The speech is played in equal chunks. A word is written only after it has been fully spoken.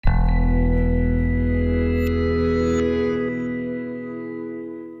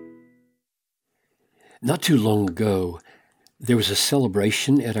Not too long ago, there was a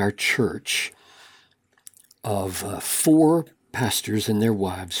celebration at our church of four pastors and their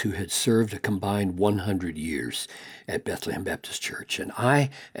wives who had served a combined 100 years at Bethlehem Baptist Church. And I,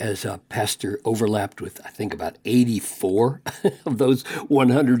 as a pastor, overlapped with, I think, about 84 of those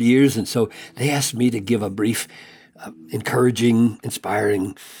 100 years. And so they asked me to give a brief, encouraging,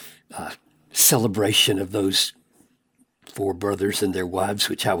 inspiring celebration of those four brothers and their wives,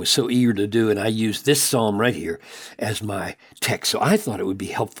 which I was so eager to do. And I used this psalm right here as my text. So I thought it would be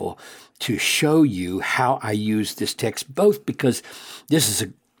helpful to show you how I use this text, both because this is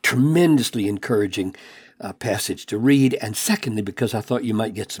a tremendously encouraging passage to read, and secondly, because I thought you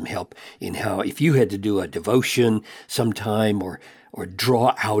might get some help in how, if you had to do a devotion sometime or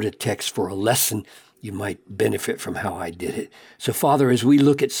draw out a text for a lesson, you might benefit from how I did it. So, Father, as we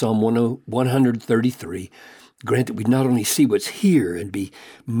look at Psalm 133, grant that we not only see what's here and be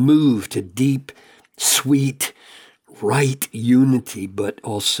moved to deep, sweet, right unity, but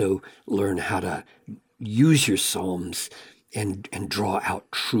also learn how to use your psalms and draw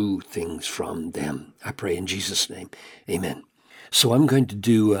out true things from them. I pray in Jesus' name, amen. So I'm going to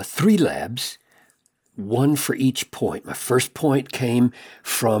do 3 labs, one for each point. My first point came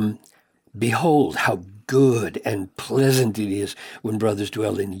from, behold, how good and pleasant it is when brothers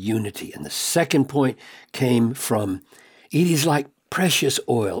dwell in unity. And the second point came from, it is like precious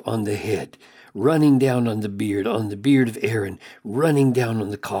oil on the head, running down on the beard of Aaron, running down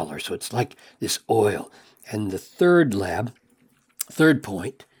on the collar. So it's like this oil. And the third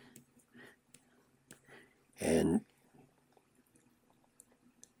point, and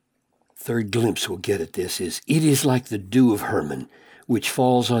third glimpse we'll get at this is, it is like the dew of Hermon, which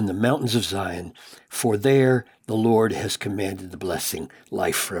falls on the mountains of Zion, for there the Lord has commanded the blessing,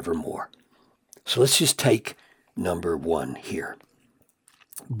 life forevermore. So let's just take number 1 here.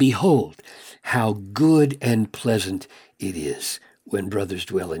 Behold, how good and pleasant it is when brothers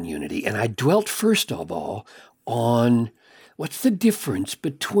dwell in unity. And I dwelt first of all on what's the difference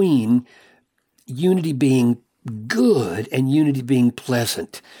between unity being good and unity being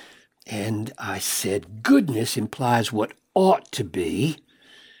pleasant. And I said goodness implies what ought to be,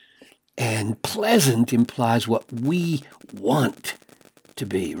 and pleasant implies what we want to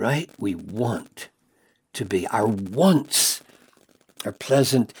be, right? We want to be. Our wants are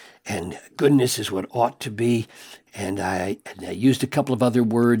pleasant, and goodness is what ought to be. And I used a couple of other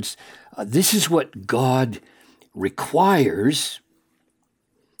words. This is what God requires.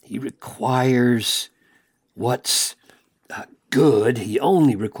 He requires what's good. He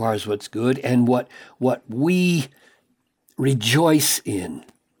only requires what's good, and what we rejoice in.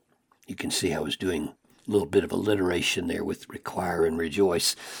 You can see I was doing a little bit of alliteration there with require and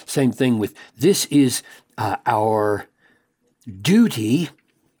rejoice. Same thing with, this is our duty,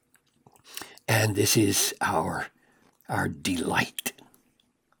 and this is our delight.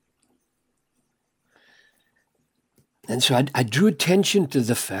 And so I drew attention to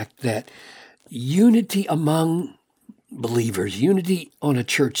the fact that unity among believers, unity on a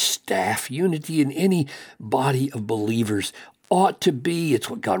church staff, unity in any body of believers ought to be, it's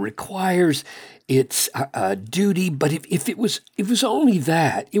what God requires, it's a duty. But if it was only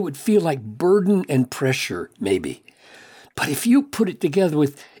that, it would feel like burden and pressure, maybe. But if you put it together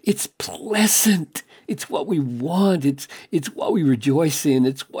with, it's pleasant, it's what we want, it's what we rejoice in,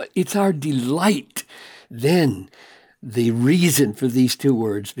 it's our delight, then the reason for these 2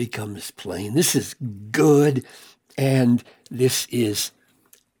 words becomes plain. This is good, and this is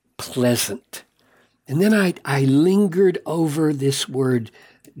pleasant. And then I lingered over this word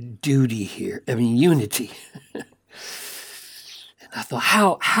duty here. Unity. And I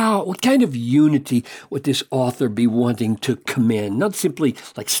thought, what kind of unity would this author be wanting to commend? Not simply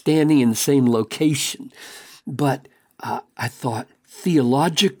like standing in the same location, but I thought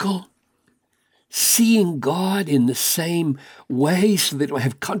theological, seeing God in the same way so they don't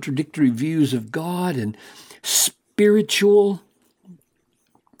have contradictory views of God, and spiritual.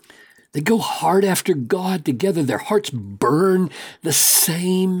 They go hard after God together. Their hearts burn the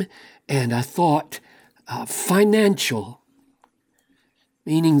same. And I thought financial,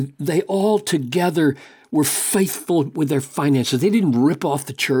 meaning they all together were faithful with their finances. They didn't rip off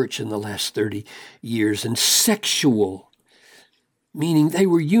the church in the last 30 years. And sexual, meaning they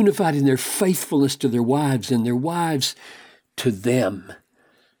were unified in their faithfulness to their wives and their wives to them.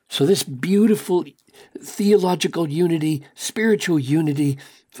 So this beautiful theological unity, spiritual unity,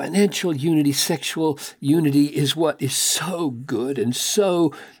 financial unity, sexual unity is what is so good and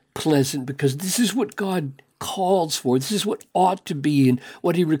so pleasant, because this is what God calls for. This is what ought to be and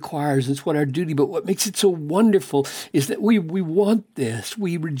what he requires. It's what our duty. But what makes it so wonderful is that we want this.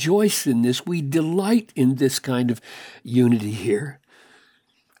 We rejoice in this. We delight in this kind of unity here.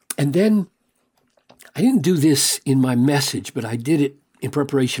 And then I didn't do this in my message, but I did it in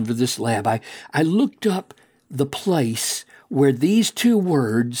preparation for this lab. I looked up the place where these two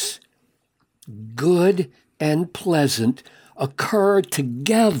words, good and pleasant, occur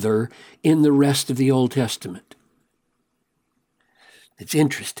together in the rest of the Old Testament. It's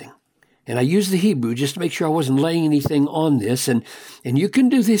interesting. And I used the Hebrew just to make sure I wasn't laying anything on this. And you can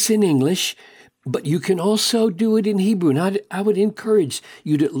do this in English, but you can also do it in Hebrew. And I would encourage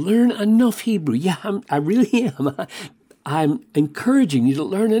you to learn enough Hebrew. Yeah, I really am. I'm encouraging you to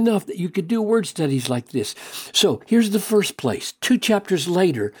learn enough that you could do word studies like this. So here's the first place. 2 chapters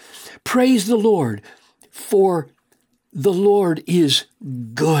later, praise the Lord, for the Lord is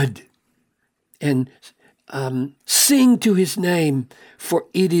good. And sing to his name, for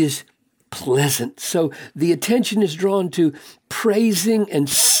it is pleasant. So the attention is drawn to praising and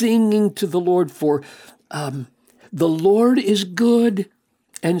singing to the Lord, for the Lord is good,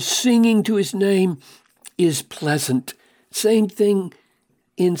 and singing to his name is pleasant. Same thing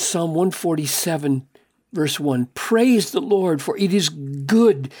in Psalm 147, verse 1. Praise the Lord, for it is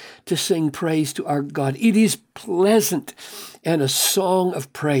good to sing praise to our God. It is pleasant, and a song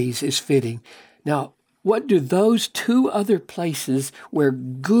of praise is fitting. Now, what do those two other places where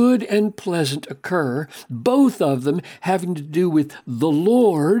good and pleasant occur, both of them having to do with the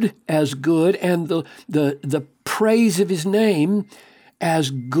Lord as good and the praise of his name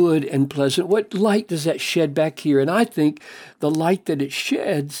as good and pleasant? What light does that shed back here? And I think the light that it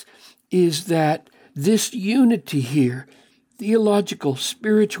sheds is that this unity here, theological,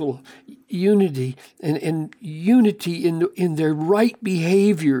 spiritual unity, and unity in their right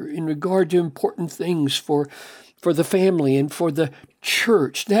behavior in regard to important things for the family and for the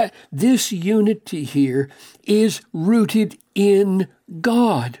church, that this unity here is rooted in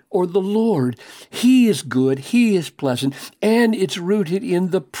God or the Lord. He is good, he is pleasant, and it's rooted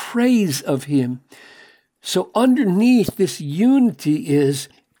in the praise of him. So underneath this unity is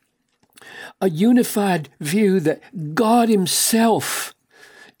a unified view that God himself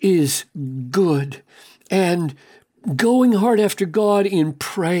is good, and going hard after God in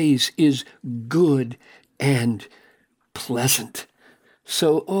praise is good and pleasant.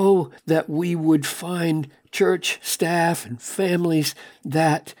 So, that we would find church staff and families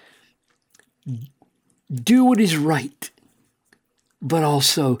that do what is right, but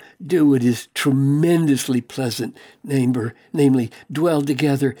also do what is tremendously pleasant, namely dwell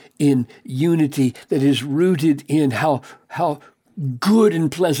together in unity that is rooted in how good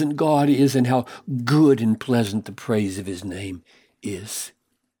and pleasant God is and how good and pleasant the praise of his name is.